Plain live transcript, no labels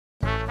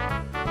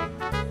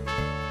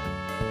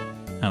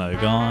Hello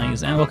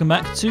guys, and welcome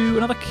back to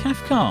another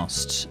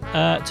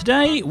CaffCast.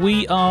 Today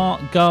we are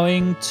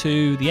going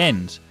to the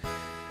end,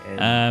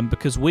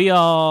 because we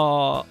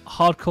are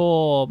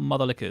hardcore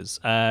mother lickers.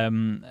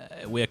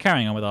 We are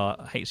carrying on with our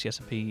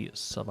HCSMP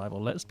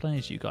survival Let's Play,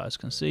 as you guys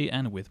can see,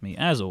 and with me,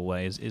 as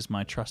always, is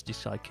my trusty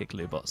sidekick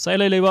LewBot. Say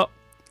hello, LewBot.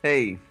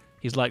 Hey.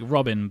 He's like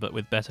Robin, but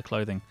with better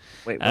clothing.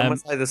 Wait, when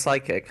was I the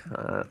psychic?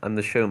 I'm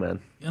the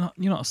showman. You're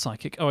not a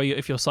psychic. Oh,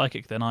 if you're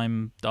psychic, then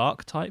I'm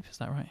dark type. Is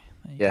that right?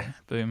 Yeah. Go.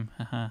 Boom.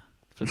 Haha.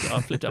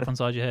 I flipped it up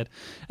inside your head.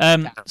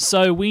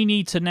 So we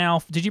need to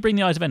now... Did you bring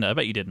the Eyes of Ender? I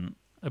bet you didn't.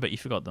 I bet you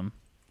forgot them.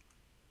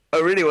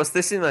 Oh, really? What's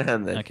this in my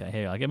hand, then? Okay,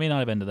 here. Give me an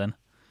Eye of Ender, then.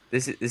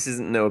 This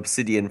isn't no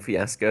obsidian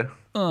fiasco.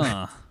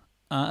 Eye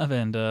of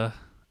Ender.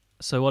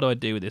 So what do I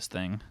do with this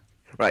thing?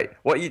 Right.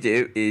 What you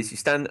do is you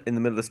stand in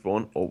the middle of the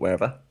spawn, or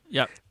wherever.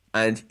 Yep.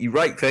 And you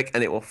right-click,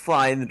 and it will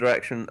fly in the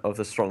direction of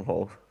the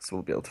stronghold. So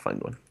we'll be able to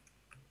find one.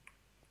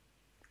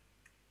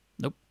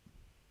 Nope.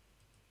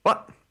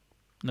 What?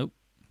 Nope.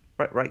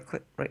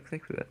 Right-click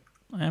with it.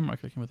 I am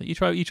right-clicking with it. You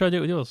try to do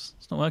it with yours.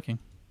 It's not working.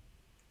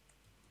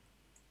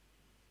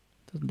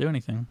 Doesn't do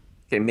anything.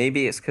 Okay,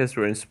 maybe it's because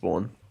we're in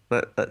spawn.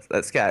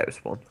 Let's get out of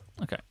spawn.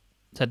 Okay.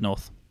 Let's head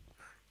north.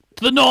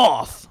 To the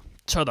north!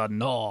 To the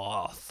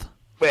north!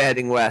 We're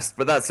heading west,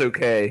 but that's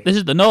okay. This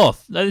is the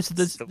north. No, this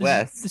is the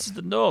west. This is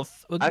the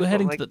north. We're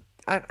heading to the...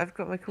 I've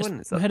got my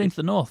coordinates. We're heading to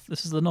the north.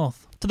 This is the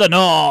north. To the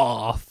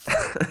north!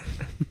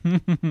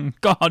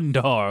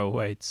 Gondor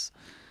awaits.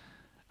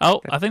 Oh,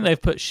 I think they've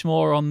put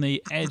Schmore on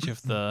the edge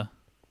of the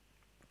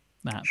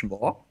map.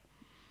 Schmore?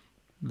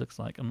 Looks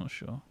like. I'm not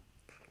sure.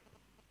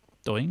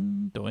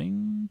 Doing,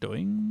 doing,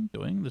 doing,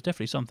 doing. There's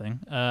definitely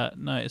something.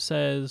 No, it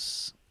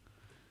says...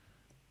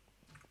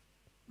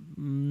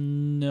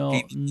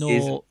 No,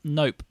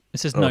 nope. It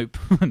says nope.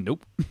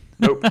 Nope.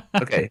 Nope.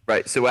 Okay,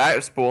 right. So we're out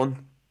of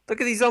spawn.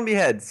 Look at these zombie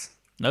heads.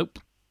 Nope.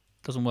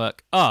 Doesn't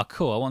work. Ah,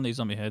 cool. I want these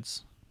zombie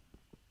heads.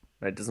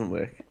 Right, it doesn't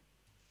work.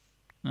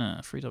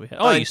 Free zombie head.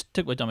 Oh, you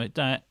took my zombie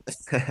head.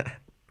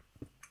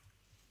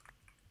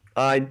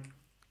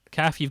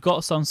 Caff, you've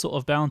got some sort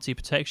of bounty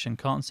protection.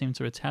 Can't seem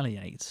to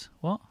retaliate.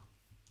 What?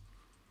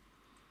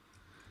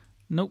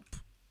 Nope.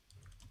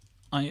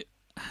 I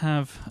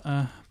have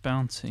a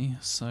bounty,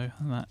 so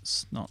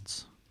that's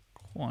not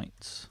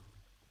quite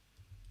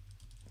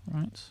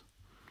right.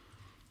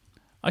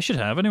 I should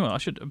have anyway. I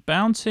should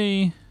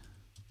bounty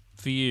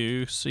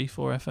view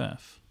C4FF.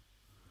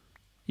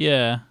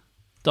 Yeah,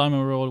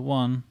 Diamond Reward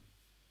 1.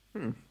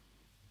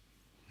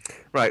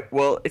 Right.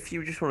 Well, if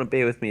you just want to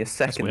bear with me a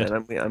second, then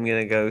I'm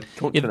gonna go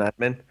talk to an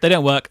admin. They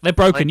don't work. They're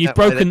broken. You've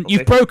broken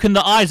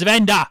the Eyes of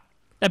Ender.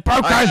 They're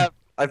broken.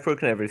 I've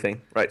broken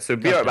everything. Right. So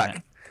be right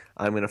back.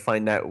 I'm gonna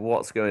find out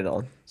what's going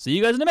on. See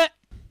you guys in a bit.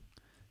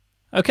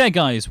 Okay,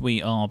 guys,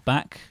 we are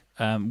back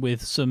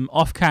with some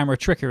off-camera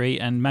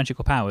trickery and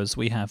magical powers.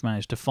 We have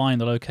managed to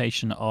find the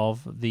location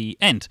of the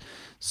end.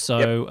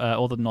 So,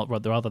 or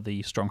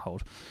the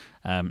stronghold.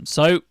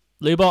 So,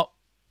 LewBot,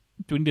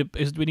 do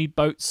we need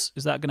boats?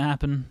 Is that going to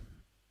happen?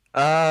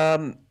 We're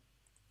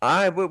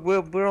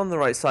on the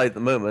right side at the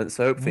moment,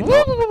 so hopefully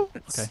not.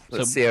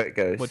 Let's see how it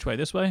goes. Which way?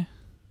 This way?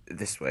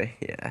 This way,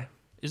 yeah.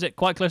 Is it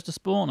quite close to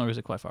spawn, or is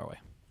it quite far away?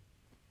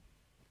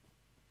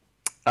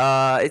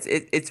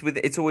 It's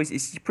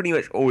pretty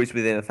much always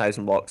within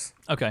 1,000 blocks.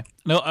 Okay.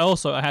 No,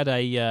 I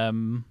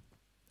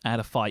had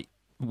a fight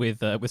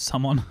with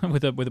someone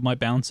with my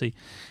bounty.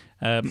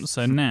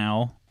 So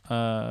now,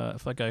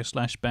 if I go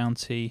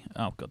 /bounty,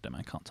 oh god damn it,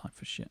 I can't type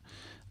for shit.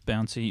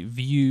 Bounty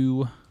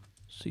view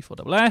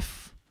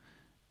C4FF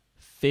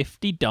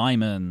 50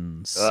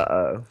 diamonds.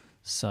 Uh-oh.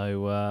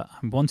 So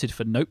I'm wanted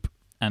for nope,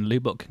 and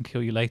LewBot can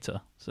kill you later.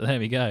 So there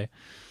we go.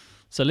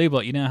 So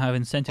LewBot, you now have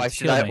incentive to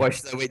kill me. Why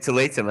should I wait till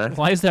later, man?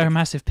 Why is there a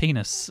massive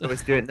penis?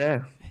 Let's do it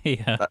now.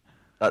 Yeah.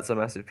 That's a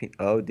massive penis.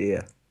 Oh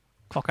dear.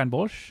 Cock and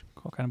bush.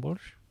 Cock and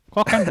bush.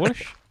 Cock and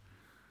bush.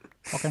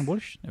 Cock and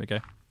bush. There we go.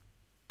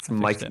 It's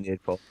mighty near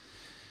Paul.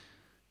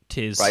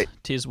 Tis. Right.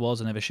 Tis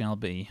was and ever shall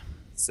be.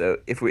 So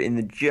if we're in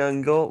the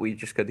jungle, we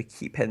just got to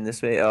keep heading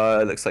this way. Oh,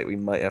 it looks like we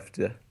might have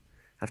to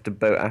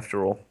boat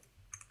after all.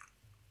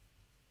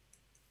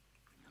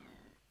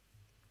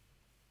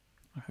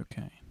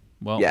 Okay.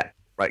 Well. Yeah.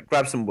 Right,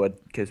 grab some wood,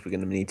 because we're going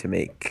to need to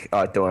make...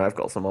 Oh, don't worry, I've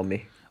got some on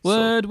me.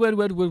 Wood.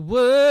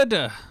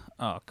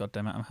 Oh, god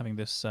damn it, I'm having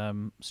this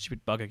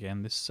stupid bug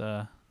again. This,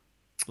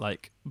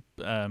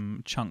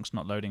 chunks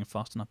not loading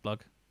fast enough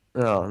bug.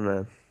 Oh,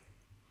 no.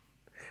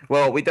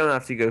 Well, we don't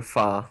have to go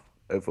far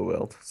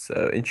overworld,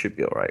 so it should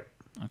be alright.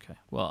 Okay.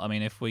 Well, I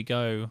mean, if we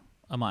go...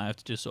 I might have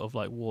to just sort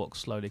of, walk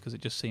slowly, because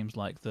it just seems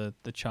like the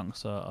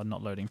chunks are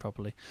not loading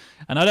properly.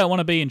 And I don't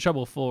want to be in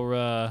trouble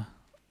for...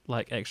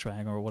 extra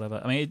hangar or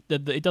whatever. I mean,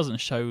 it doesn't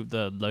show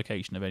the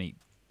location of any.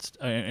 It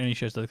only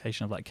shows the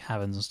location of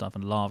caverns and stuff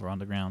and lava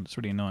underground. It's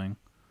really annoying.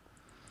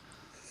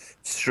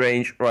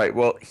 Strange. Right.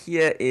 Well,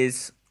 here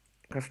is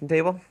crafting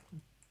table.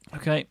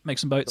 Okay, make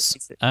some boats.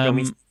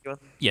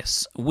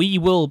 Yes, we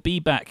will be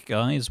back,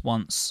 guys,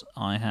 once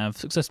I have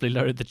successfully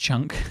loaded the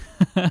chunk,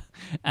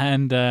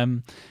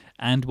 and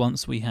and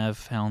once we have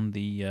found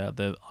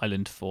the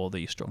island for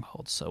the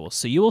stronghold. So we'll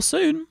see you all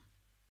soon.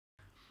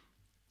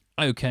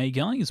 Okay,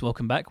 guys,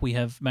 welcome back. We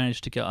have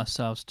managed to get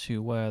ourselves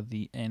to where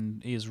the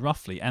end is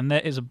roughly, and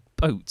there is a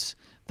boat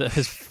that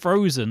has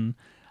frozen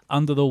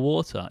under the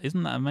water.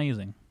 Isn't that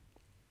amazing?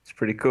 It's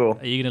pretty cool.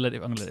 Are you gonna let it?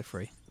 I'm gonna let it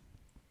free.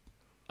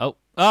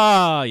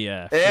 Oh,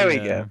 yeah. There we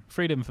go.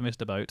 Freedom for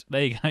Mr. Boat.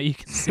 There you go. You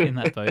can sit in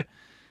that boat.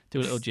 Do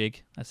a little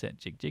jig. That's it.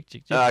 Jig, jig,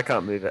 jig, jig. I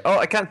can't move it. Oh,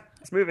 I can.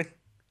 It's moving.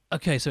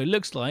 Okay, so it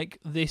looks like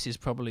this is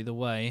probably the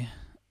way.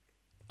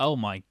 Oh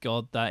my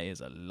God, that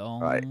is a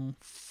long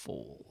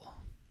fall.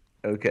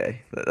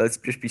 Okay, let's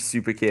just be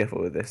super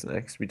careful with this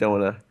next. We don't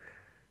want to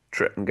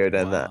trip and go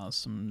down that.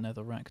 Some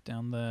netherrack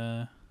down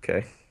there.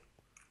 Okay.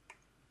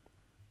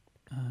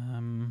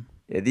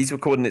 Yeah, these were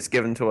coordinates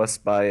given to us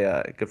by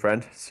a good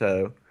friend,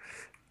 so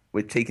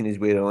we're taking his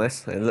word on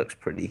this. It looks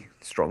pretty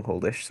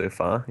strongholdish so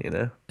far, you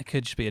know. It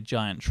could just be a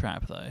giant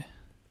trap, though.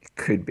 It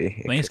could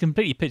be. I mean, it's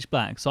completely pitch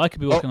black, so I could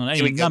be walking on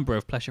any number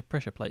of pressure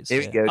plates. Here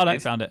we go. Oh, no,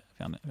 found it.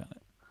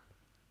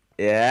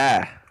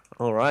 Yeah.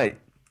 All right.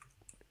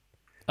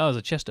 Oh, there's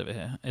a chest over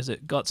here. Is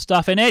it got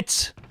stuff in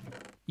it?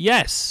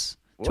 Yes.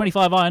 What?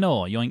 25 iron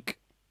ore. Yoink.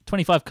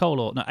 25 coal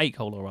ore. No, 8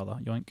 coal ore, rather.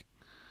 Yoink.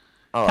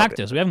 Oh,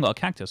 Cactus. okay. We haven't got a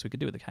cactus. We could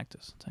do with the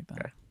cactus. Take that.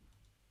 Okay.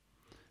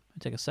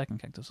 Take a second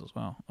cactus as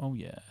well. Oh,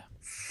 yeah.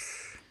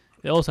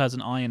 It also has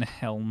an iron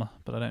helm,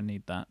 but I don't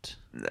need that.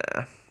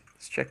 Nah.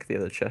 Let's check the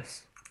other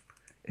chests.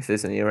 If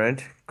there's any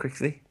around,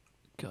 quickly.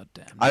 God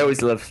damn. I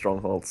always love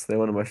strongholds. They're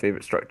one of my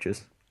favorite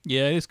structures.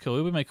 Yeah, it is cool.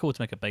 It would be cool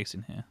to make a base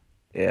in here.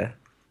 Yeah.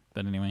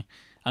 But anyway,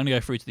 I'm going to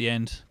go through to the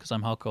end because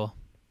I'm hardcore.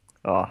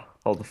 Oh,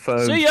 hold the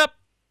phone. See ya!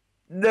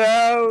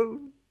 No!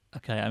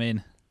 Okay, I'm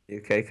in. You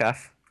okay,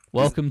 Caff?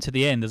 Welcome to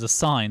the end. There's a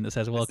sign that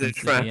says welcome to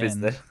trap, the end. is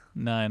there?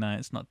 No,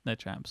 it's not. No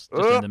traps. Just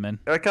Oh, Endermen.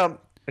 I can't.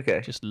 Okay.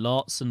 Just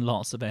lots and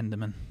lots of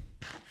Endermen.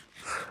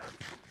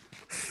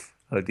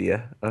 Oh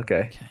dear.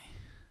 Okay. Okay.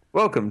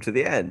 Welcome to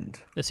the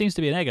end. There seems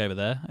to be an egg over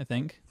there, I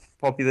think.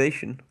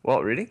 Population.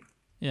 What, really?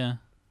 Yeah.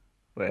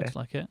 Where? Looks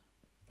like it.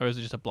 Or is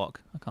it just a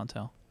block? I can't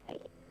tell.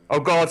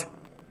 Oh god!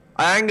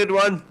 I angered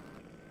one!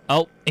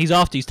 Oh, he's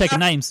after you. He's taking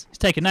names. He's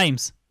taking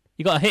names.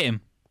 You got to hit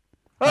him.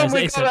 Oh is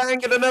my it- god, I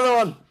angered another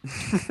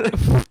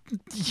one!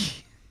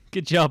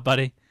 Good job,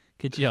 buddy.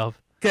 Good job.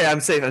 Okay, I'm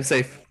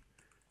safe.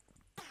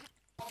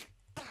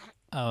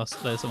 Oh,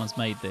 so someone's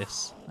made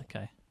this.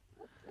 Okay.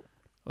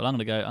 Well, I'm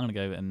gonna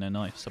go and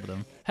knife some of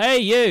them. Hey,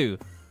 you!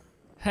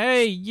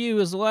 Hey,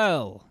 you as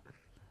well!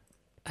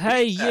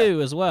 Hey,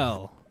 you as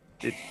well!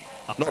 Dude,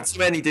 not too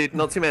many, dude.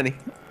 Not too many.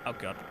 Oh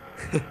god.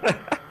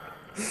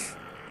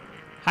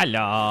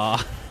 Hello.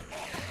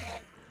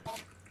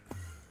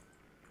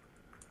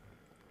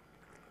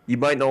 You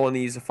might not want to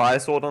use a fire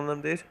sword on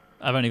them, dude.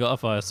 I've only got a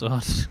fire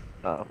sword.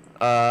 Oh.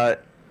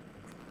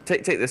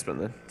 Take this one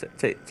then.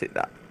 Take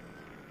that.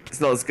 It's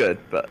not as good,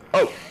 but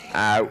oh,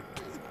 ow.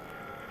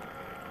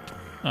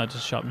 Oh,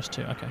 just sharpness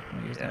 2. Okay,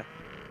 I'll use Yeah. that.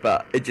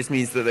 But it just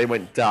means that they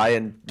won't die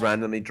and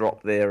randomly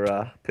drop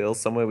their pills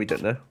somewhere we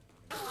don't know.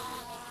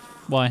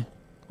 Why?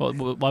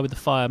 Why would the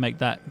fire make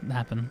that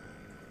happen?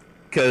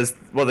 Because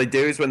what they do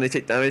is when they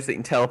take damage, they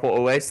can teleport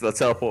away, so they'll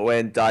teleport away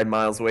and die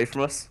miles away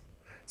from us.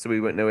 So we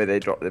won't know where they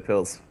drop their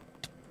pills.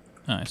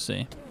 Oh, I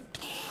see.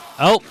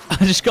 Oh,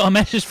 I just got a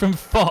message from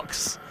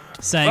Fox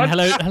saying,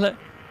 What?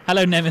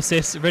 hello,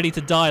 Nemesis, ready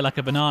to die like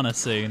a banana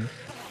soon.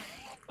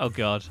 Oh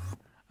god.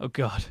 I'm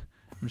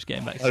just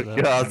getting back to Oh,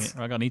 the...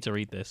 God. I need to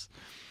read this.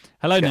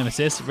 Hello,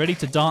 Nemesis, ready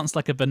to dance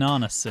like a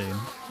banana soon.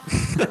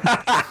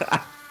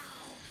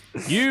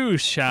 You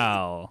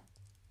shall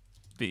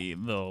be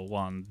the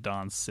one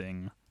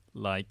dancing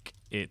like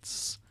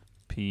it's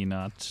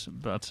peanut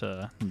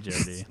butter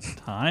jelly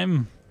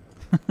time.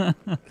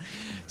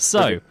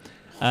 So,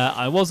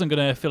 I wasn't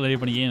going to fill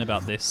anybody in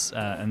about this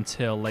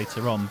until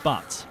later on,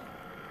 but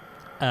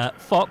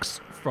Fox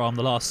from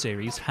the last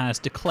series has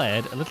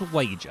declared a little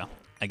wager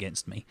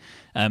against me.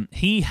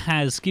 He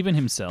has given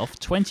himself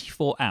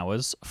 24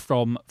 hours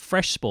from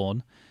fresh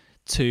spawn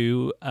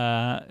to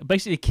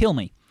basically kill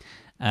me.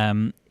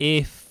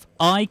 If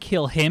I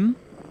kill him,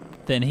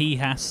 then he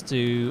has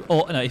to...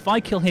 Or no, if I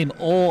kill him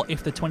or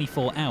if the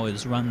 24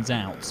 hours runs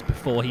out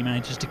before he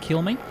manages to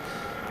kill me,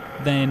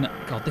 then...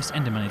 God, this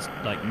Enderman is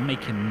like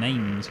making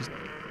names. He's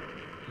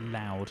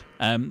loud.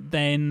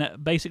 Then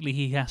basically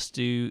he has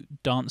to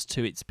dance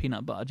to its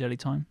peanut butter jelly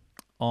time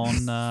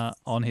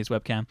on his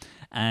webcam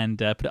and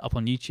put it up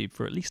on YouTube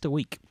for at least a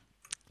week.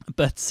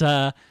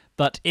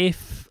 But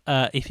if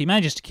he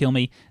manages to kill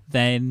me,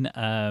 then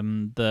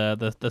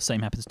the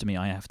same happens to me.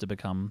 I have to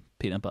become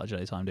peanut butter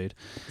jelly time, dude.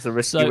 It's a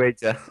risky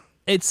wager.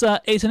 It's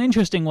an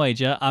interesting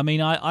wager. I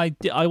mean, I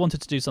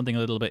wanted to do something a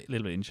little bit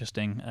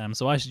interesting,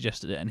 so I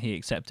suggested it, and he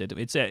accepted.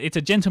 It's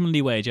a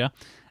gentlemanly wager,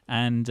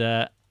 and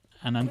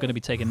I'm going to be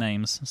taking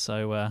names.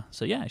 So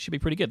yeah, it should be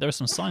pretty good. There are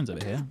some signs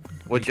over here.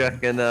 What do you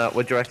reckon?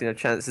 What do you reckon your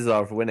chances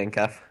are of winning,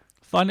 Caff?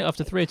 Finally,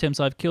 after 3 attempts,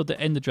 I've killed the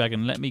Ender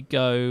Dragon. Let me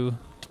go.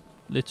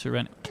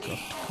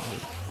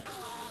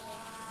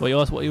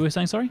 What you were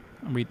saying? Sorry,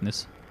 I'm reading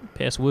this.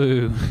 PS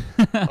Woo.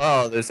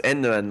 Oh, there's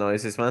Enderman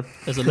noises, man.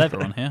 There's a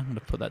lever on here. I'm going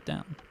to put that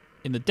down.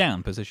 In the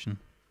down position.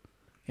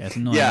 Yeah, it's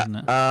annoying, Yeah. isn't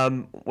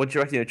it? What do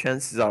you reckon your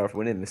chances are of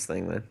winning this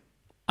thing, then?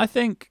 I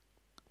think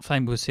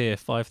Flame was here.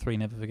 5-3.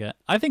 Never forget.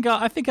 I think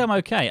I'm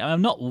okay.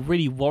 I'm not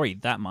really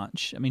worried that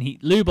much. I mean,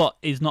 LewBot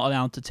is not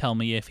allowed to tell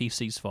me if he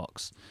sees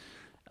Fox.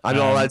 I'm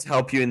not allowed to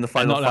help you in the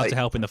final fight. I'm not allowed to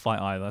help in the fight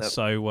either.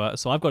 Nope.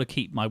 So I've got to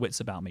keep my wits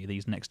about me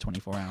these next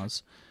 24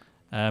 hours.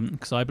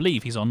 Because I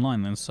believe he's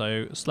online then.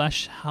 So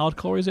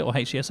 /hardcore is it or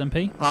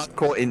HCSMP?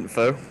 Hardcore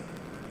info.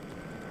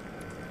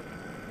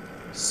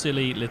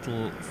 Silly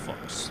little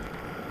fox.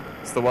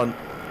 It's the one.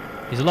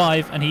 He's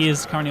alive and he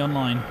is currently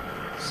online.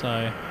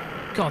 So,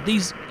 God,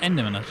 these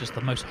Endermen are just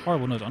the most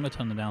horrible noise. I'm going to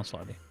turn them down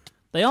slightly.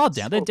 They are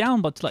down. They're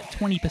down by like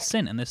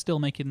 20% and they're still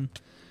making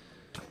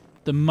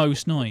the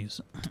most noise.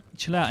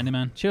 Chill out,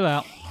 Enderman. Chill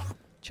out.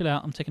 Chill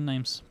out. I'm taking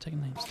names.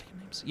 Taking names.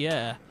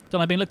 Yeah. Don't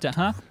like being looked at,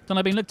 huh? Don't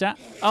like being looked at?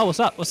 Oh, what's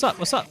up?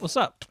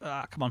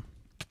 Ah, come on.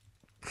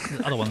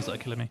 There's other ones that are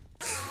killing me.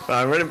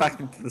 Right, I'm running back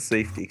into the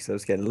safety because I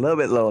was getting a little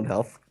bit low on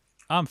health.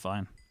 I'm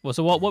fine. Well,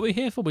 so what are we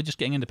here for? We're just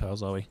getting ender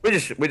pearls, are we?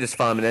 We're just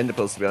farming ender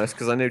pearls, to be honest,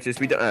 because I noticed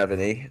we don't have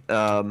any.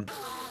 And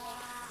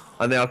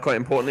they are quite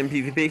important in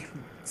PvP,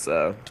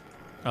 so...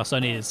 I also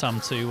needed some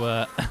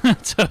to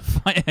to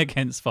fight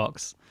against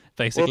Fox,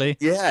 basically.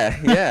 Well,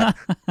 yeah.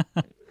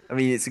 I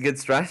mean, it's a good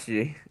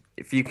strategy.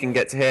 If you can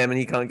get to him and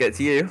he can't get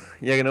to you,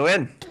 you're gonna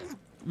win.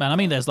 Man, I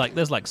mean, there's like,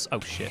 oh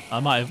shit, I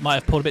might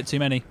have pulled a bit too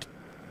many.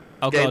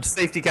 Oh Get God,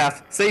 safety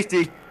calf,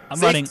 safety. I'm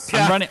safety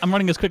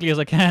running as quickly as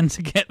I can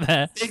to get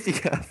there. Safety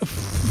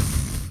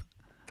calf.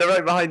 They're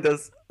right behind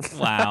us.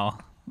 Wow,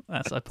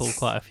 I pulled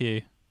quite a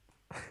few.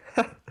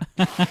 So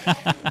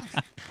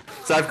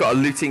I've got a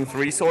looting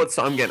 3 sword,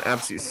 so I'm getting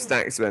absolute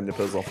stacks of ender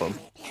pearls off them.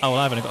 Oh well,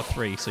 I've only got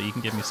 3, so you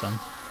can give me some.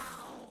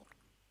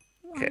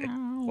 Okay.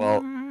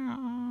 Well,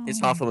 it's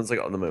half the ones I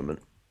got at the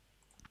moment.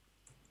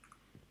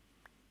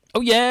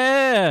 Oh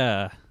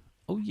yeah.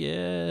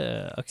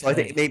 Okay. So I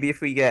think maybe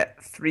if we get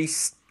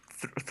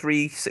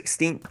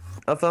 3/16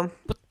 of them,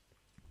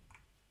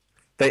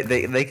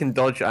 they can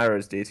dodge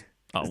arrows, dude.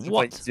 Oh, There's no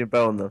what? point to do a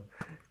bow on them.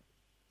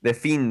 They're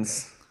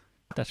fiends.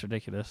 That's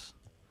ridiculous.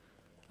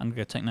 I'm gonna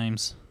go take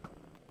names.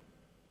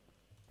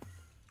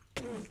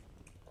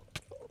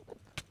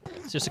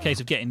 It's just a case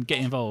of getting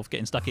involved,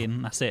 getting stuck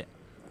in. That's it.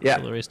 Yeah.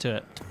 That's all there is to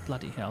it.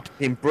 Bloody hell.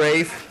 Being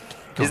brave.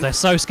 God, they're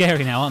so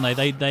scary now, aren't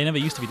they? They never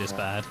used to be this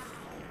bad.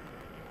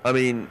 I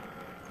mean,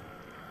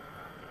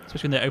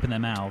 Especially when they open their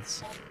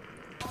mouths.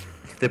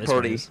 they're This one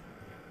probably is.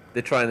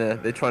 they're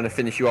trying to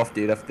finish you off,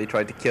 dude. After they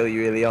tried to kill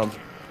you early on.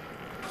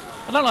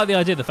 I don't like the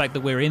idea of the fact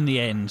that we're in the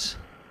end,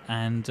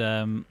 and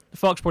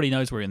Fox probably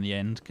knows we're in the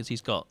end because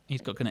he's got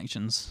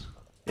connections.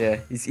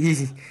 Yeah,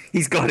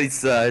 he's got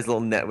his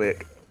little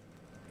network.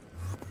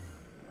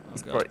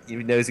 Oh, He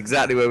knows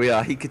exactly where we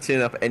are. He could turn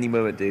up any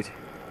moment, dude.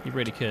 he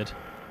really could,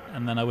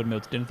 and then I wouldn't be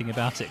able to do anything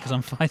about it because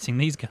I'm fighting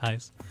these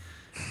guys.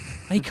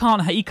 He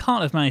can't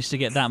have managed to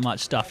get that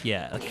much stuff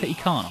yet. He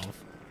can't have.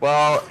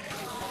 Well,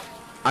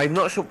 I'm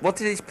not sure. What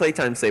did his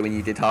playtime say when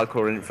you did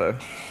hardcore info?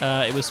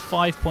 It was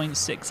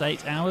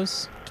 5.68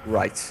 hours.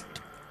 Right.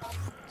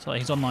 So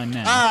he's online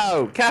now.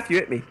 Oh, Cap, you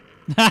hit me.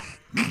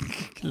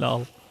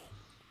 Lol.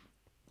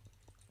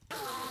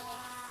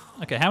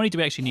 Okay, how many do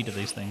we actually need of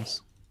these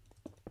things?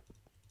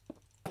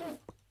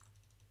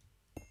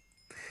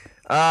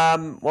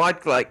 Well,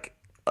 I'd like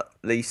at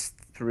least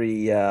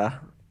 3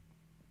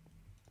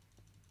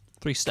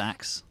 3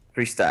 stacks.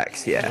 3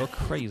 stacks, yeah. You're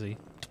crazy.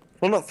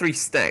 Well, not 3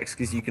 stacks,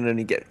 because you can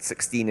only get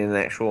 16 in an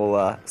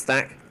actual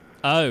stack.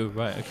 Oh,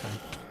 right, okay.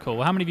 Cool.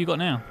 Well, how many have you got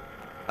now?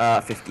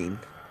 15.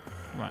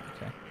 Right,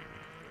 okay.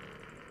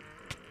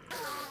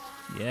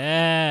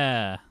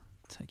 Yeah.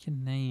 Take your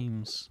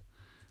names.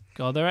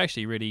 God, they're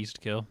actually really easy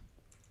to kill.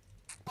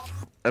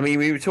 I mean,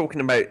 we were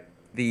talking about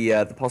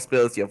the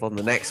possibility of on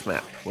the next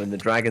map, when the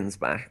dragon's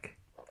back,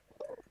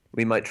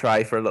 we might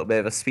try for a little bit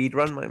of a speed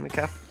run, mightn't we,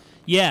 Cap?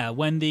 Yeah,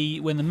 when the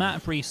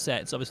map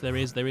resets, obviously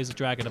there is a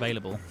dragon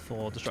available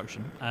for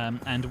destruction,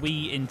 and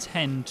we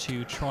intend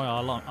to try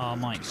our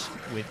might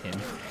with him,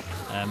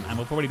 and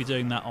we'll probably be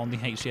doing that on the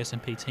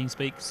HCSMP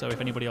TeamSpeak. So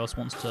if anybody else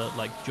wants to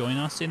join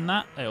us in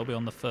that, it'll be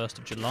on the 1st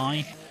of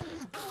July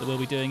that we'll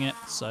be doing it.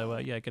 So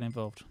yeah, get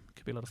involved.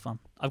 Could be a lot of fun.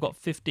 I've got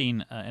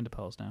 15 ender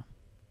pearls now.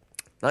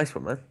 Nice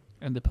one, man.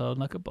 Ender pearl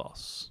like a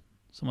boss.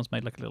 Someone's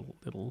made like a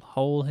little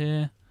hole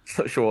here.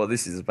 Not sure what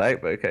this is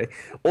about, but okay.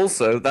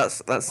 Also,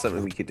 that's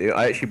something we could do.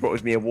 I actually brought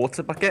with me a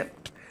water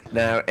bucket.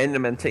 Now,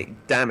 Endermen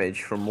take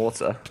damage from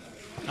water.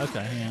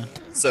 Okay, yeah.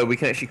 So we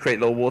can actually create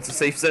little water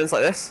safe zones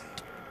like this.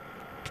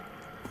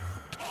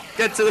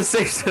 Get to the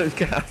safe zone,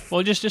 Gav.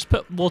 Well, just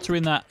put water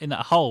in that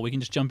hole. We can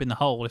just jump in the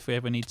hole if we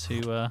ever need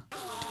to.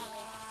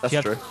 That's do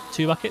you true. have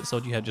 2 buckets,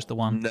 or do you have just the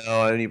one? No,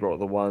 I only brought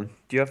the one.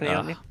 Do you have any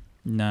on you?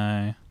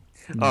 No.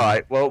 All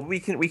right. Well, we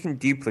can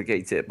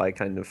duplicate it by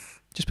kind of.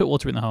 Just put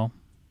water in the hole.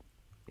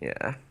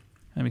 Yeah.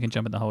 And we can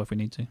jump in the hole if we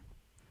need to.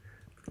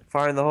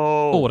 Fire in the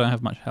hole. Oh, I don't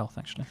have much health,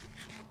 actually.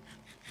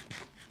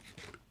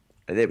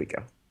 Oh, there we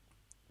go.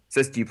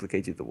 So it's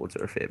duplicated the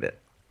water a fair bit.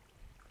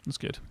 That's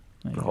good.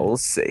 There you The go.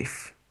 hole's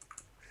safe.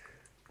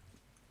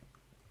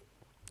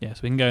 Yeah,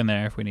 so we can go in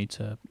there if we need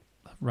to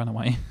run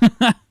away.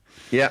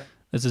 Yeah.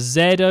 There's a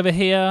Z over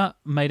here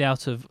made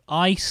out of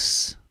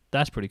ice.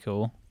 That's pretty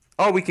cool.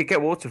 Oh, we could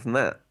get water from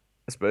that,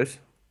 I suppose.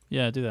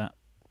 Yeah, do that.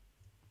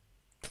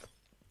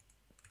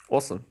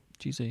 Awesome.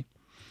 GC.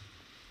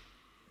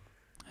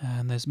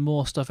 And there's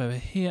more stuff over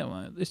here.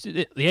 Well,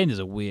 the end is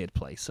a weird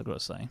place, I've got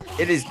to say.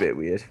 It is a bit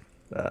weird,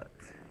 but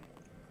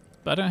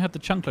But I don't have the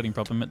chunk loading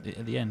problem at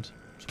the end.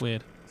 It's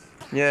weird.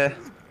 yeah.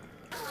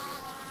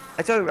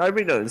 I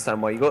really don't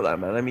understand why you got that,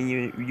 man. I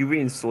mean, you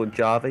reinstalled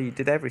Java, you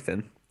did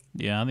everything.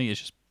 Yeah, I think it's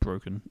just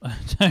broken. I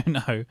don't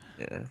know.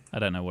 Yeah. I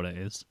don't know what it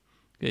is.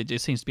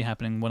 It seems to be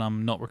happening when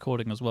I'm not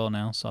recording as well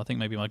now, so I think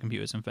maybe my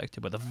computer's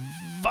infected with a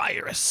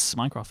virus.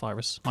 Minecraft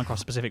virus.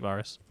 Minecraft-specific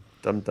virus.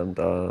 Dum dum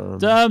dum.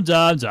 Dum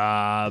dum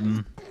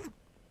dum.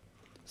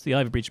 It's the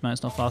Ivy Breach, man.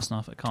 It's not fast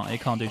enough. It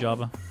can't do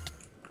Java.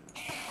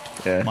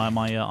 Yeah. My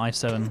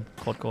i7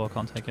 quad core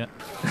can't take it.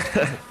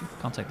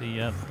 Can't take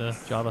the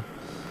Java.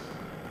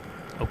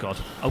 Oh god.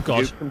 Oh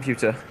god.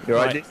 Computer. You're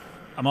right. Right.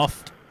 I'm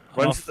off.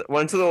 Run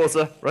to the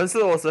water. Run to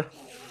the water.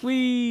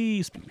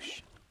 Whee!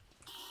 Sploosh.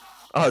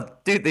 Oh,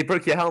 dude, they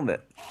broke your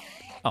helmet.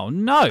 Oh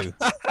no!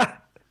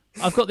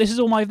 I've got this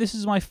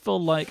is my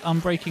full like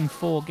unbreaking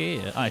 4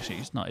 gear. Actually,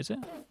 it's not, is it?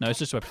 No, it's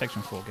just a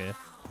protection 4 gear.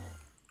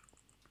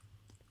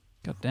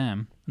 God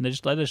damn! And they're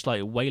just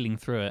like wailing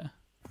through it.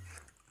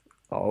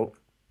 Oh.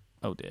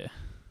 Oh dear.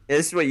 Yeah,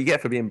 this is what you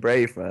get for being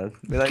brave, man.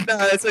 Be like, no,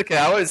 it's okay.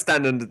 I won't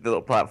stand under the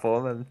little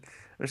platform, and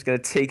I'm just gonna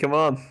take him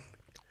on.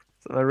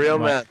 So I'm a real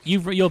man.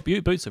 Your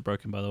boots are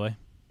broken, by the way.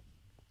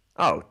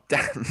 Oh,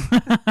 damn.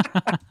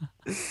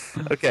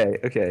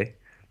 Okay.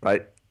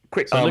 Right.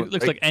 Quick. So it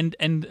looks like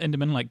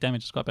Enderman like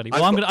damage is quite badly.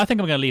 Well, I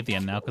think I'm gonna leave the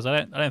end now because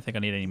I don't think I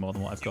need any more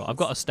than what I've got. I've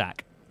got a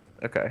stack.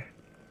 Okay.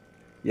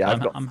 Yeah,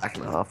 I've got a stack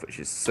and a half, which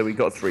is so we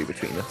got 3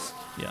 between us.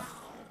 Yeah.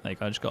 There you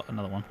go. I just got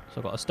another one. So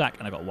I've got a stack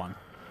and I got 1.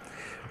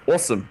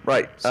 Awesome.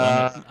 Right. So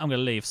I'm gonna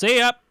leave. See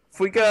ya. If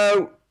we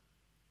go.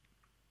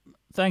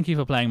 Thank you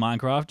for playing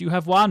Minecraft. You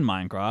have won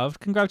Minecraft.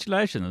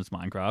 Congratulations,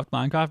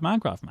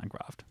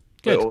 Minecraft.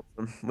 Good.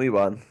 Awesome. We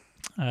won.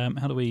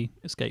 How do we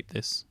escape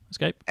this?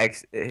 Escape?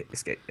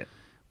 Escape, yeah.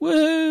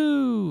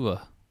 Woo!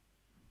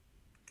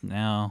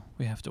 Now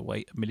we have to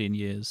wait a million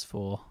years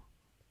for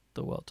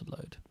the world to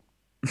load.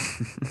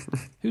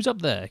 Who's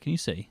up there? Can you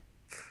see?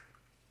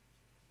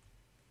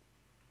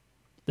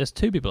 There's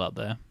 2 people up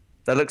there.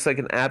 That looks like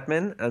an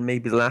admin and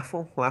maybe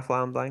Laffle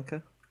and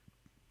Blanca.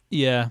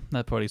 Yeah,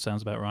 that probably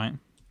sounds about right.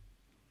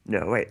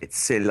 No, wait, it's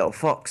silly little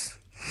fox.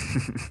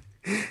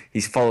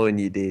 He's following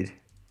you, dude.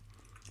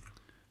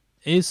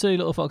 Is Silly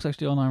Little Fox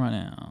actually online right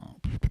now?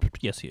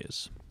 Yes, he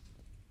is.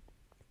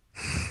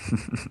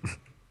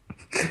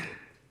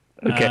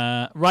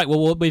 Okay. Right,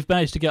 well, we've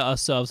managed to get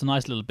ourselves a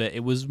nice little bit. It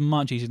was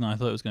much easier than I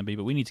thought it was going to be,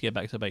 but we need to get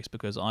back to base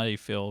because I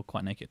feel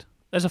quite naked.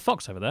 There's a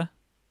fox over there.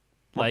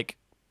 Like,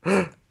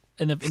 in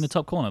the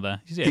top corner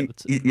there. You see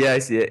it? Yeah, I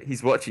see it.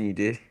 He's watching you,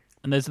 dude.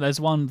 And there's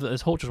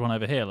Horch's one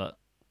over here, look.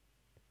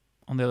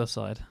 On the other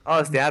side. Oh,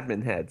 it's the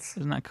admin heads.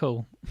 Isn't that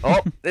cool? Oh,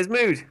 there's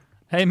Mood.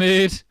 Hey,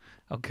 Mood.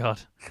 Oh,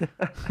 God.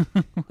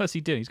 What's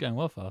he doing? He's going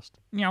well fast.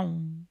 Meow.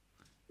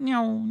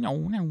 Meow, meow,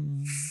 meow.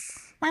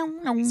 Meow,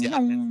 meow,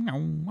 meow,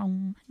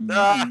 meow,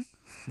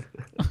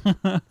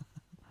 meow.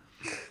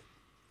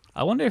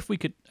 I wonder if we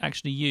could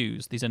actually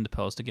use these ender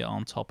pearls to get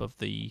on top of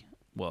the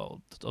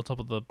world, on top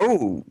of the...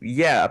 Oh,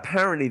 yeah,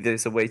 apparently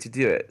there's a way to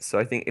do it. So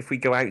I think if we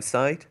go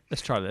outside...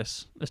 Let's try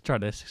this. It's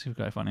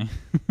quite funny.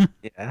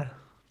 Yeah.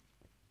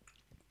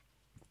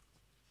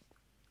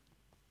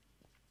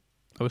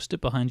 I was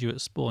stood behind you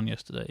at spawn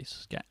yesterday,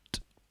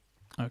 scat.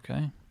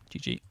 Okay,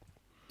 GG.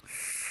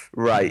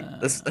 Right,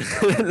 let's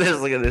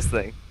look at this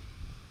thing.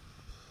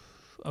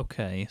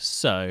 Okay,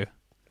 so...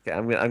 Okay,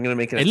 I'm gonna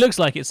make it... It looks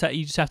like it's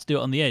you just have to do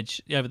it on the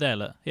edge. Yeah, over there,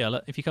 look. Yeah,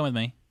 look, if you come with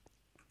me.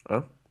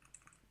 Oh?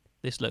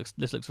 This looks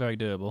very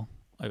doable.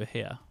 Over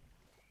here.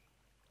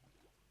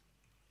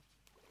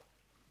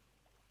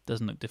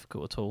 Doesn't look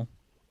difficult at all.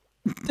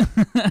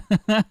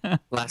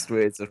 Last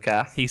words of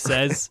Caff. He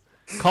says,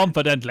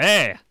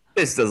 confidently.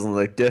 This doesn't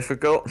look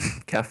difficult.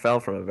 Caff fell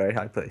from a very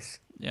high place.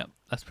 Yep,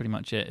 that's pretty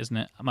much it, isn't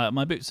it?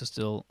 My boots are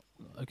still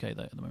okay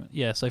though at the moment.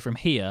 Yeah, so from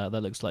here, that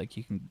looks like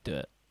you can do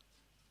it.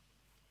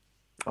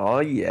 Oh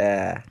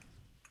yeah.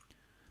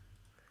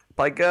 Up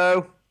I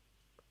go.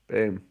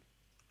 Boom.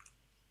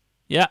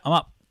 Yeah, I'm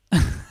up.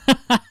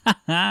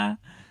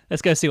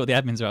 Let's go see what the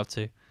admins are up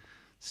to.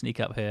 Sneak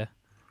up here.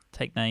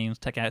 Take names.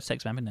 Take out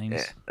sex admin names.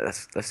 Yeah,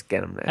 let's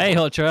get him there. Hey,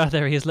 Ultra,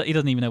 there he is. Look, he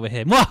doesn't even know we're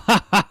here.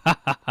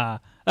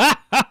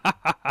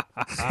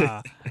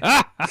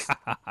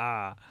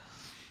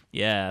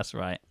 Yeah, that's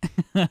right.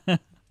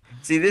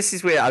 See, this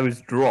is where I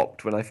was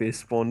dropped when I first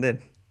spawned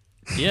in.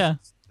 Yeah.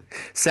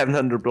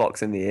 700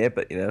 blocks in the air,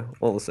 but, you know,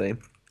 all the same.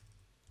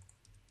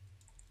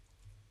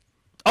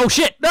 Oh,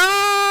 shit!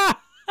 Ah!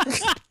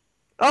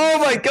 Oh,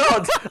 my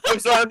God! I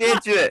was right on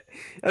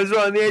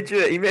the edge of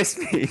it. He missed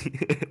me.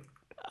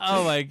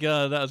 Oh, my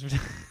God. That was...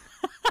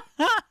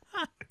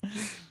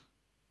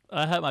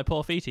 I hurt my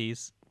poor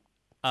feeties.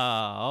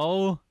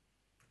 Oh.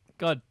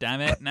 God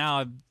damn it. Now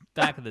I'm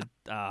back at the...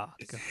 Oh,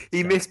 God.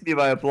 He missed me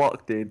by a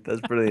block, dude.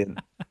 That's brilliant.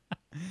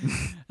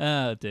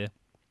 Oh, dear.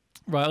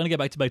 Right, I'm going to get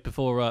back to bed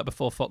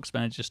before Fox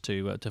manages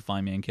to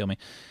find me and kill me.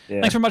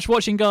 Yeah. Thanks very much for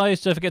watching, guys.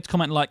 Don't forget to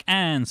comment, like,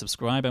 and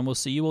subscribe, and we'll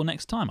see you all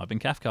next time. I've been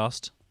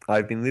CaffCast.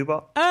 I've been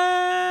LewBot.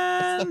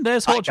 And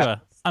there's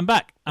Hortra. I'm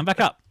back. I'm back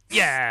up.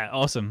 Yeah,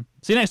 awesome.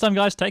 See you next time,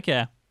 guys. Take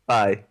care.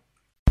 Bye.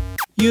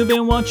 You've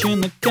been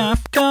watching the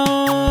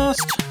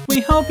CaffCast.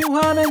 We hope you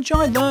have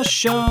enjoyed the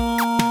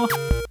show.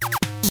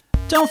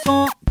 Don't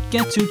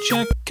forget to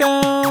check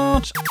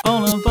out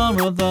all of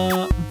our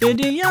other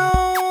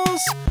videos.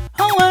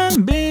 Oh,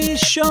 and be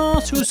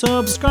sure to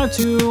subscribe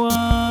to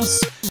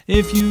us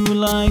if you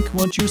like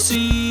what you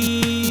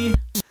see.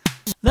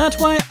 That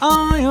way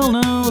I'll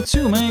know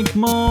to make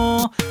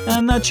more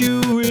and that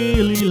you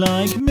really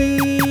like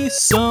me.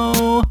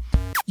 So,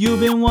 you've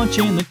been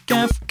watching the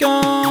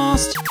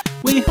CaffCast.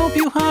 We hope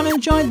you have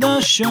enjoyed the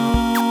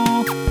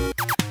show.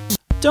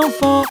 Don't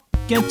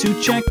forget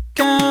to check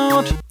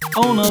out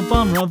all of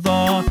our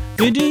other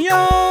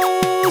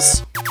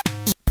videos.